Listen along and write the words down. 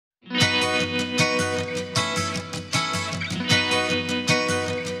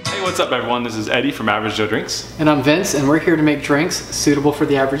Hey, what's up everyone? This is Eddie from Average Joe Drinks. And I'm Vince, and we're here to make drinks suitable for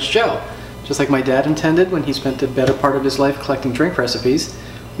the average Joe. Just like my dad intended when he spent the better part of his life collecting drink recipes.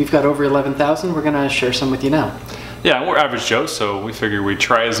 We've got over 11,000, we're gonna share some with you now. Yeah, we're Average Joe, so we figure we'd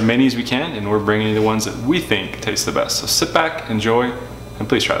try as many as we can, and we're bringing you the ones that we think taste the best. So sit back, enjoy, and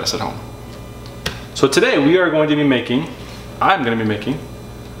please try this at home. So today we are going to be making, I'm going to be making,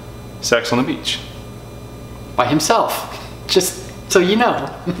 Sex on the Beach. By himself, just so you know.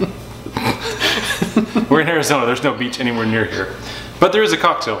 We're in Arizona, there's no beach anywhere near here. But there is a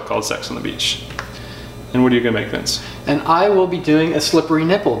cocktail called Sex on the Beach. And what are you going to make, Vince? And I will be doing a slippery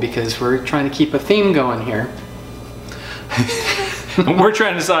nipple because we're trying to keep a theme going here. We're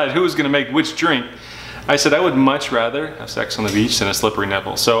trying to decide who's going to make which drink. I said I would much rather have sex on the beach than a slippery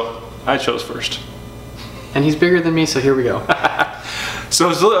nipple, so I chose first. And he's bigger than me, so here we go.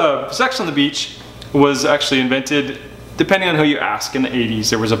 So Sex on the Beach was actually invented, depending on who you ask, in the 80s.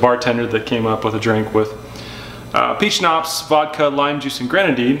 There was a bartender that came up with a drink with peach schnapps, vodka, lime juice, and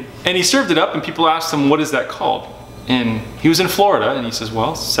grenadine, and he served it up and people asked him, what is that called? And he was in Florida and he says,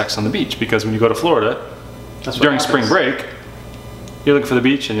 well, sex on the beach, because when you go to Florida during spring break, you're looking for the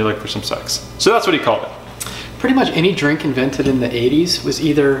beach and you're looking for some sex. So that's what he called it. Pretty much any drink invented in the 80s was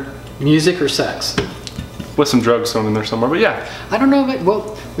either music or sex. With some drugs thrown in there somewhere, but yeah. I don't know, but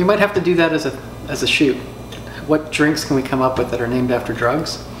well, we might have to do that as a shoot. What drinks can we come up with that are named after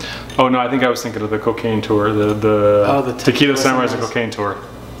drugs? Oh no, I think I was thinking of the cocaine tour, the Tequila Sunrise and Cocaine tour.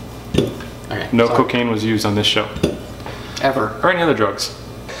 Okay, no cocaine was used on this show. Ever. Or any other drugs.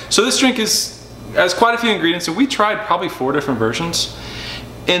 So this drink has quite a few ingredients, and we tried probably 4 different versions.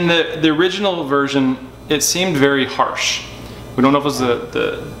 In the original version, it seemed very harsh. We don't know if it was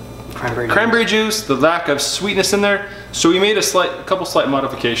the cranberry juice, the lack of sweetness in there. So we made a couple slight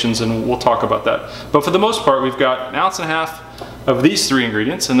modifications, and we'll talk about that. But for the most part, we've got 1.5 ounces of these 3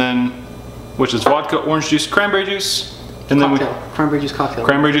 ingredients, and then, which is vodka, orange juice, cranberry juice, and cranberry juice cocktail.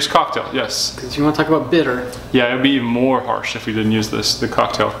 Cranberry juice cocktail, yes. Because you want to talk about bitter. Yeah, it would be even more harsh if we didn't use the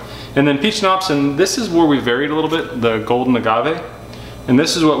cocktail. And then peach schnapps, and this is where we varied a little bit, the golden agave. And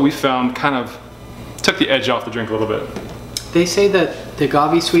this is what we found kind of took the edge off the drink a little bit. They say that the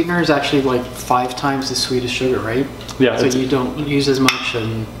agave sweetener is actually like 5 times the sweet as sugar, right? Yeah. So you don't use as much,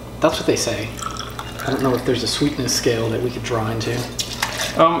 and that's what they say. I don't know if there's a sweetness scale that we could draw into.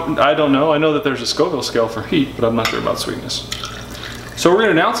 I don't know. I know that there's a Scoville scale for heat, but I'm not sure about sweetness. So we're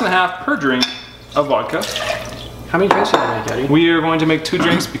going to 1.5 ounces per drink of vodka. How many drinks are you going to make, Eddie? We are going to make 2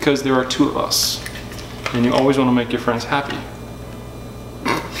 drinks because there are 2 of us. And you always want to make your friends happy.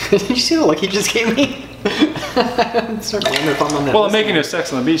 Did you see the look he just gave me? Well, I'm making you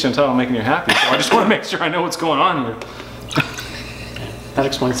Sex on the Beach until I'm making you happy, so I just want to make sure I know what's going on here. That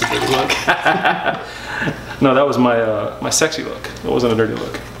explains the dirty look. No, that was my sexy look. It wasn't a dirty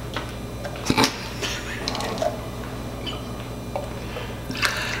look.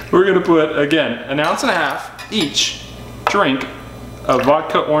 We're going to put, again, 1.5 ounces each drink of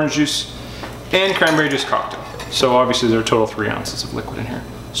vodka, orange juice, and cranberry juice cocktail. So obviously there are a total 3 ounces of liquid in here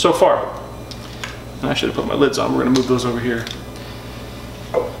so far. I should have put my lids on. We're going to move those over here.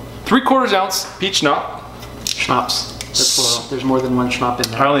 3/4 ounce peach schnapps. Schnapps. That's there's more than one schnapp in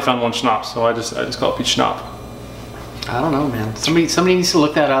there. I only found 1 schnapps, so I just call it peach schnapp. I don't know, man. Somebody needs to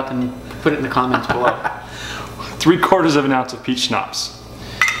look that up and put it in the comments below. 3/4 ounce of peach schnapps.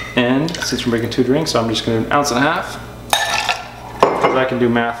 And since we're making 2 drinks, I'm just going to 1.5 ounces, because I can do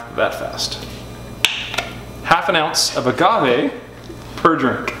math that fast. 1/2 ounce of agave per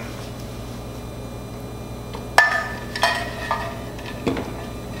drink.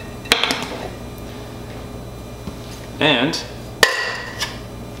 And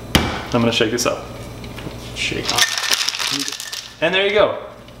I'm going to shake this up. Shake on. And there you go.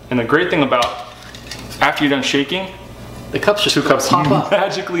 And the great thing about after you're done shaking, the cups just 2 cups pop up.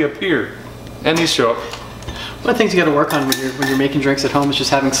 magically appear. And these show up. One of the things you got to work on when you're making drinks at home is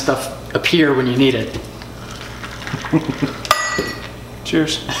just having stuff appear when you need it.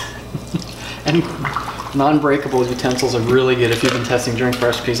 Cheers. And non-breakable utensils are really good if you've been testing drink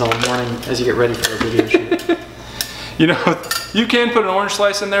recipes all morning as you get ready for a video shoot. You know, you can put an orange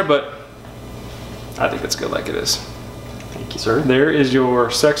slice in there, but I think it's good like it is. Thank you, sir. There is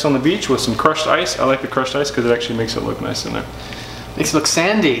your Sex on the Beach with some crushed ice. I like the crushed ice because it actually makes it look nice in there. Makes it look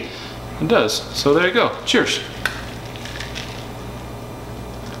sandy. It does. So there you go. Cheers.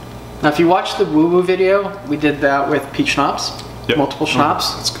 Now, if you watch the Woo Woo video, we did that with peach schnapps, multiple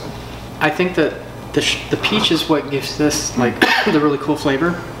schnapps. That's good. I think that the peach is what gives this like the really cool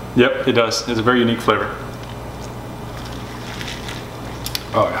flavor. Yep, it does. It's a very unique flavor.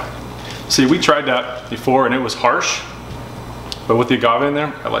 Oh yeah. See, we tried that before and it was harsh. But with the agave in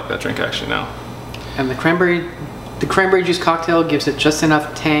there, I like that drink actually now. And the cranberry juice cocktail gives it just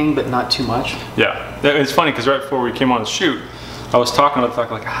enough tang, but not too much. Yeah, it's funny because right before we came on the shoot, I was talking about the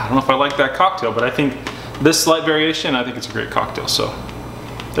fact like, I don't know if I like that cocktail, but I think this slight variation, I think it's a great cocktail. So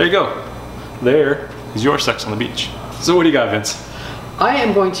there you go. There is your sex on the beach. So what do you got, Vince? I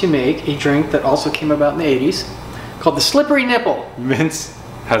am going to make a drink that also came about in the 80s called the Slippery Nipple. Vince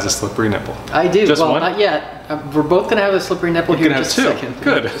has a slippery nipple. I do. Just well, one? not yet. We're both going to have a slippery nipple here in just a second.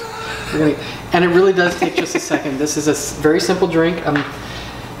 Good. And it really does take just a second. This is a very simple drink.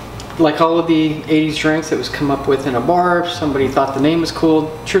 Like all of the 80s drinks, it was come up with in a bar. Somebody thought the name was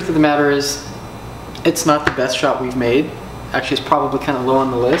cool. Truth of the matter is, it's not the best shot we've made. Actually, it's probably kind of low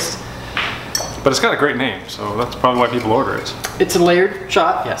on the list. But it's got a great name, so that's probably why people order it. It's a layered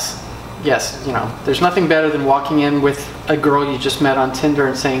shot, yes. Yes, you know, there's nothing better than walking in with a girl you just met on Tinder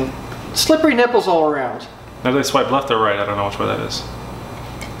and saying, slippery nipples all around. Now they swipe left or right, I don't know which way that is.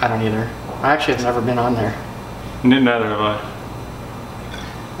 I don't either. I actually have never been on there. Neither have I.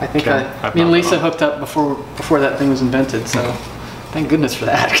 I think me and Lisa hooked up before that thing was invented, so thank goodness for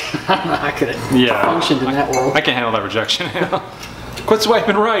that. I don't know how I could have functioned in that world. I can't handle that rejection. Quit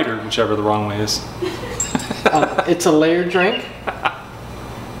swiping right, or whichever the wrong way is. It's a layered drink,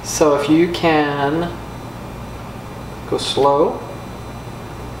 so if you can go slow.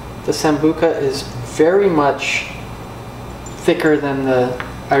 The Sambuca is very much thicker than the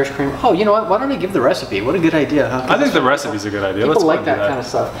Irish cream. Oh, you know what? Why don't I give the recipe? What a good idea, huh? I think the recipe's a good idea. People like that kind of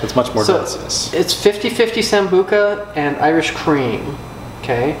stuff. It's much more dense, yes. It's 50-50 Sambuca and Irish cream.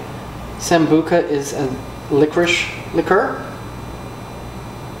 Okay. Sambuca is a licorice liqueur.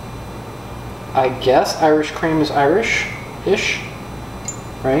 I guess Irish cream is Irish-ish,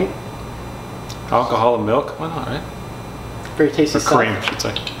 right? Alcohol and milk? Why not, right? Very tasty stuff. Cream, I should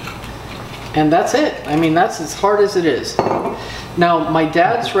say. And that's it. I mean, that's as hard as it is. Now, my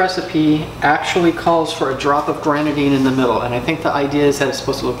dad's recipe actually calls for a drop of grenadine in the middle, and I think the idea is that it's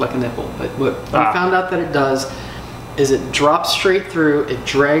supposed to look like a nipple. But what we found out that it does is it drops straight through, it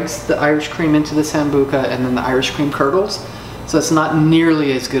drags the Irish cream into the Sambuca, and then the Irish cream curdles. So it's not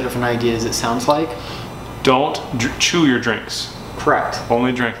nearly as good of an idea as it sounds like. Don't chew your drinks. Correct.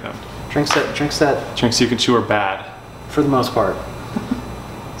 Only drink them. Drinks you can chew are bad. For the most part.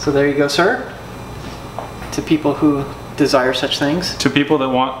 So there you go, sir. To people who desire such things. To people that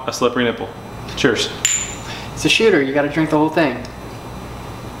want a slippery nipple. Cheers. It's a shooter. You got to drink the whole thing.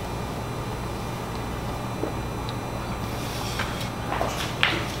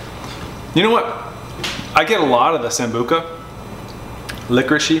 You know what? I get a lot of the Sambuca.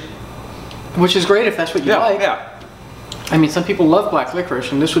 Licoricey. Which is great if that's what you like. Yeah. I mean, some people love black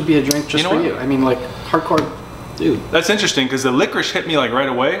licorice, and this would be a drink just for you. I mean, like, hardcore dude. That's interesting, because the licorice hit me like right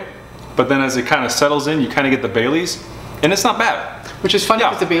away, but then as it kind of settles in, you kind of get the Baileys, and it's not bad. Which is funny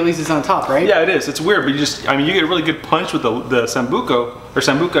because the Baileys is on top, right? Yeah, it is. It's weird, but you just, I mean, you get a really good punch with the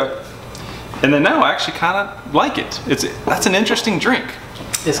Sambuca, and then now I actually kind of like it. That's an interesting drink.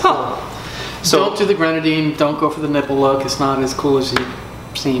 It's cool. So don't do the grenadine, don't go for the nipple look. It's not as cool as you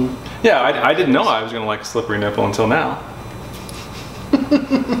seem. Yeah, I didn't know I was going to like a slippery nipple until now.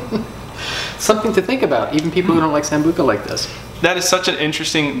 Something to think about, even people who don't like Sambuca like this. That is such an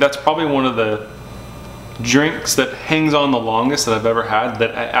interesting, that's probably one of the drinks that hangs on the longest that I've ever had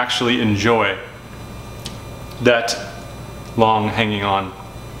that I actually enjoy. That long hanging on.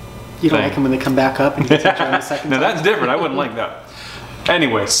 You don't like them when they come back up and you get to enjoy them the second No, time? that's different. I wouldn't like that.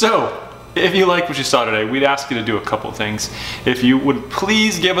 Anyway, so if you liked what you saw today, we'd ask you to do a couple things. If you would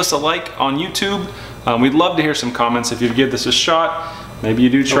please give us a like on YouTube. We'd love to hear some comments. If you'd give this a shot, maybe you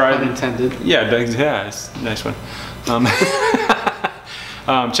do try. No pun intended. Yeah, it's a nice one.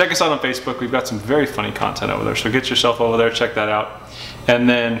 Check us out on Facebook. We've got some very funny content over there, so get yourself over there, check that out. And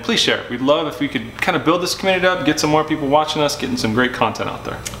then please share. We'd love if we could kind of build this community up, get some more people watching us, getting some great content out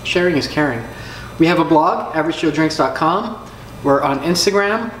there. Sharing is caring. We have a blog, averagejoedrinks.com. We're on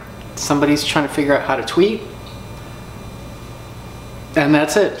Instagram. Somebody's trying to figure out how to tweet. And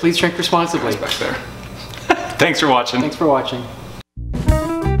that's it. Please drink responsibly. Back there. Thanks for watching. Thanks for watching.